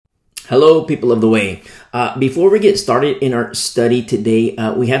Hello, people of the way. Before we get started in our study today,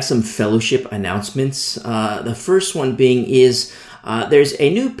 we have some fellowship announcements. The first one being is there's a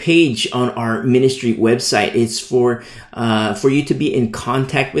new page on our ministry website. It's for you to be in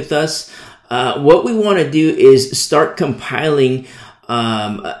contact with us. What we want to do is start compiling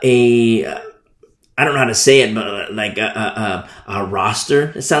I don't know how to say it, but like a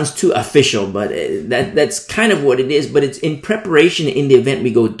roster. It sounds too official, but that's kind of what it is. But it's in preparation in the event we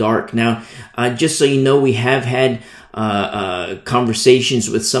go dark. Now, just so you know, we have had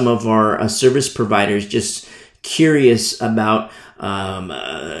conversations with some of our service providers, just curious about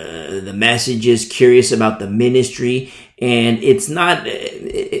the messages, curious about the ministry, and it's not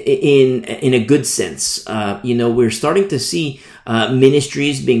in a good sense. We're starting to see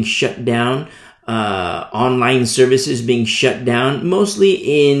ministries being shut down. Online services being shut down, mostly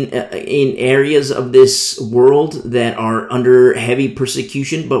in areas of this world that are under heavy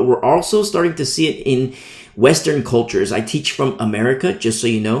persecution, but we're also starting to see it in Western cultures. I teach from America, just so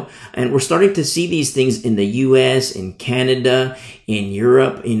you know, and we're starting to see these things in the US, in Canada, in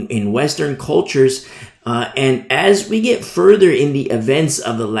Europe, in Western cultures, and as we get further in the events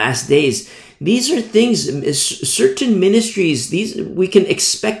of the last days, these are things, certain ministries, we can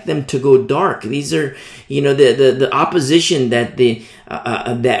expect them to go dark. These are, the opposition that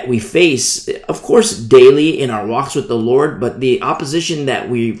that we face, of course, daily in our walks with the Lord, but the opposition that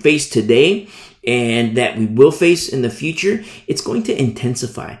we face today and that we will face in the future, it's going to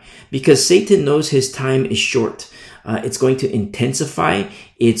intensify because Satan knows his time is short. It's going to intensify.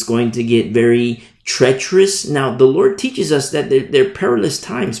 It's going to get very treacherous. Now, the Lord teaches us that they're perilous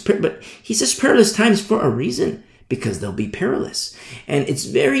times, but he says perilous times for a reason, because they'll be perilous. And it's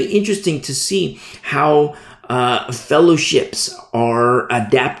very interesting to see how fellowships are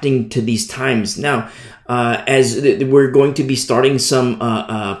adapting to these times. Now, as we're going to be starting some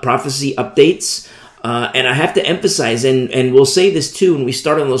prophecy updates, and I have to emphasize, and we'll say this too when we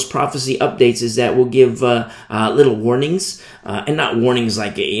start on those prophecy updates, is that we'll give little warnings, and not warnings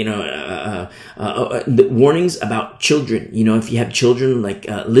like warnings about children. If you have children, like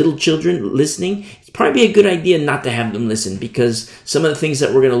little children listening, it's probably a good idea not to have them listen, because some of the things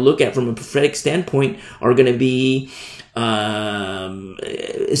that we're going to look at from a prophetic standpoint are going to be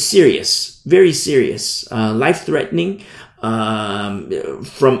serious, very serious, life-threatening.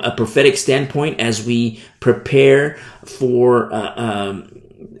 From a prophetic standpoint, as we prepare for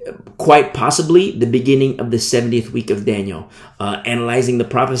quite possibly the beginning of the 70th week of Daniel, analyzing the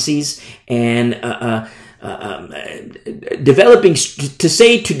prophecies and developing,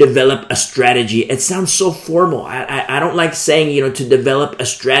 to develop a strategy. It sounds so formal. I don't like saying, to develop a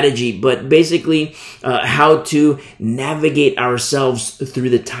strategy, but basically how to navigate ourselves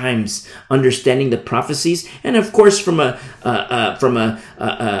through the times, understanding the prophecies, and of course from a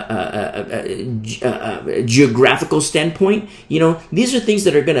geographical standpoint, these are things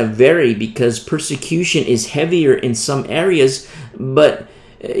that are going to vary because persecution is heavier in some areas, but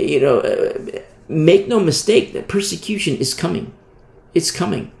make no mistake that persecution is coming. It's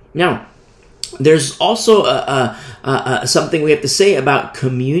coming. Now, there's also something we have to say about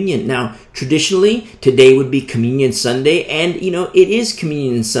communion. Now, traditionally, today would be Communion Sunday, and, it is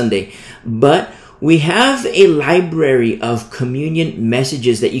Communion Sunday, but we have a library of communion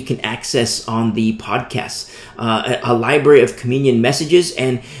messages that you can access on the podcast, a library of communion messages.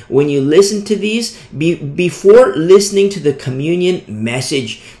 And when you listen to these, before listening to the communion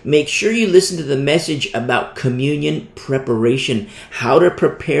message, make sure you listen to the message about communion preparation, how to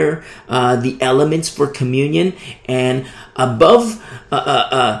prepare the elements for communion, and above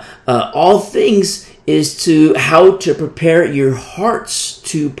all things is to how to prepare your hearts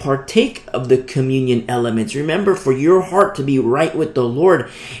to partake of the communion elements. Remember, for your heart to be right with the Lord,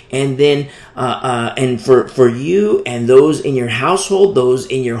 and then and for you and those in your household, those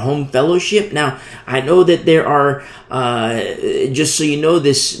in your home fellowship. Now, I know that there are, just so you know,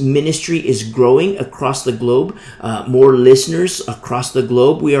 this ministry is growing across the globe. More listeners across the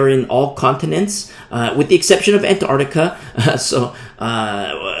globe. We are in all continents, with the exception of Antarctica. So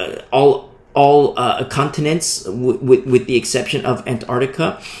all continents with the exception of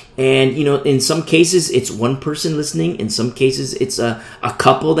Antarctica. And, in some cases, it's one person listening. In some cases, it's a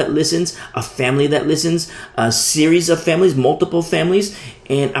couple that listens, a family that listens, a series of families, multiple families.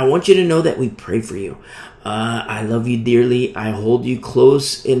 And I want you to know that we pray for you. I love you dearly. I hold you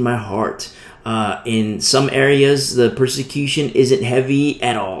close in my heart. In some areas, the persecution isn't heavy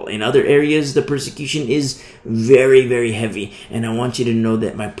at all. In other areas, the persecution is very, very heavy. And I want you to know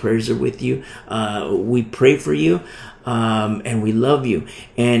that my prayers are with you. We pray for you, and we love you.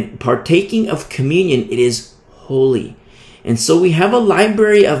 And partaking of communion, it is holy. And so we have a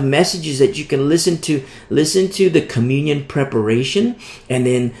library of messages that you can listen to. Listen to the communion preparation, and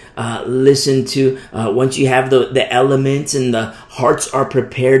then listen to, once you have the elements and the hearts are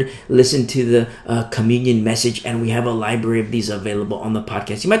prepared, listen to the communion message. And we have a library of these available on the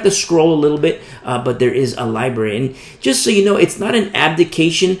podcast. You might have to scroll a little bit, but there is a library. And just so you know, it's not an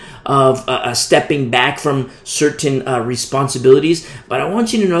abdication of stepping back from certain responsibilities, but I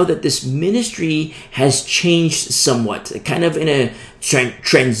want you to know that this ministry has changed somewhat, kind of in a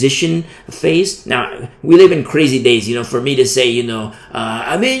transition phase. Now, we live in crazy days, for me to say,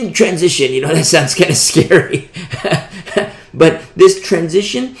 I'm in transition, that sounds kind of scary. But this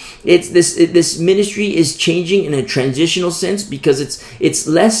transition, this ministry is changing in a transitional sense because it's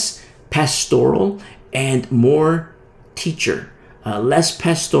less pastoral and more teacher. Less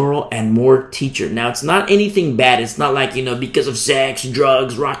pastoral and more teacher. Now, it's not anything bad. It's not like, because of sex,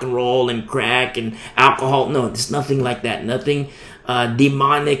 drugs, rock and roll, and crack, and alcohol. No, it's nothing like that. Nothing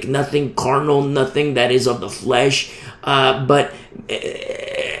demonic, nothing carnal, nothing that is of the flesh. But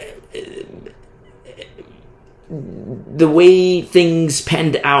the way things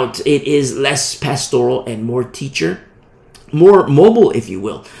panned out, it is less pastoral and more teacher. More mobile, if you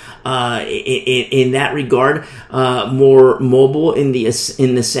will. In that regard, more mobile in the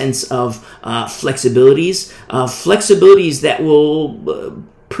sense of flexibilities that will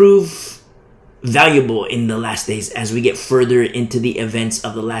prove valuable in the last days as we get further into the events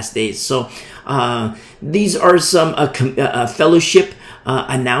of the last days. So these are some fellowship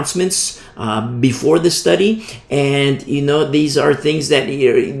announcements before the study, and these are things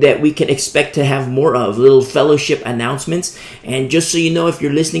that we can expect to have more of, little fellowship announcements. And just so you know, if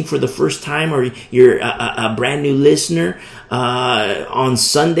you're listening for the first time or you're a brand new listener, on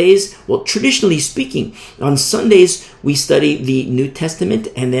Sundays, well, traditionally speaking, on Sundays we study the New Testament,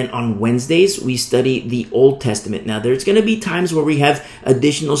 and then on Wednesdays we study the Old Testament. Now, there's going to be times where we have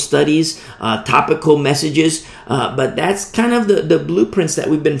additional studies, topical messages, but that's kind of the blueprints that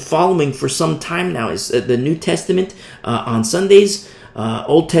we've been following for some time now. Is the New Testament on Sundays,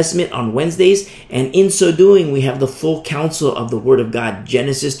 Old Testament on Wednesdays, and in so doing we have the full counsel of the Word of God,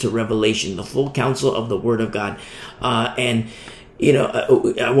 Genesis to Revelation, the full counsel of the Word of God. And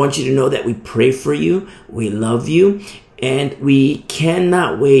I want you to know that we pray for you, we love you, and we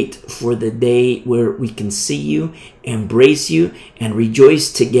cannot wait for the day where we can see you, embrace you, and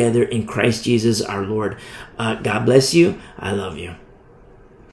rejoice together in Christ Jesus our Lord. God bless you. I love you.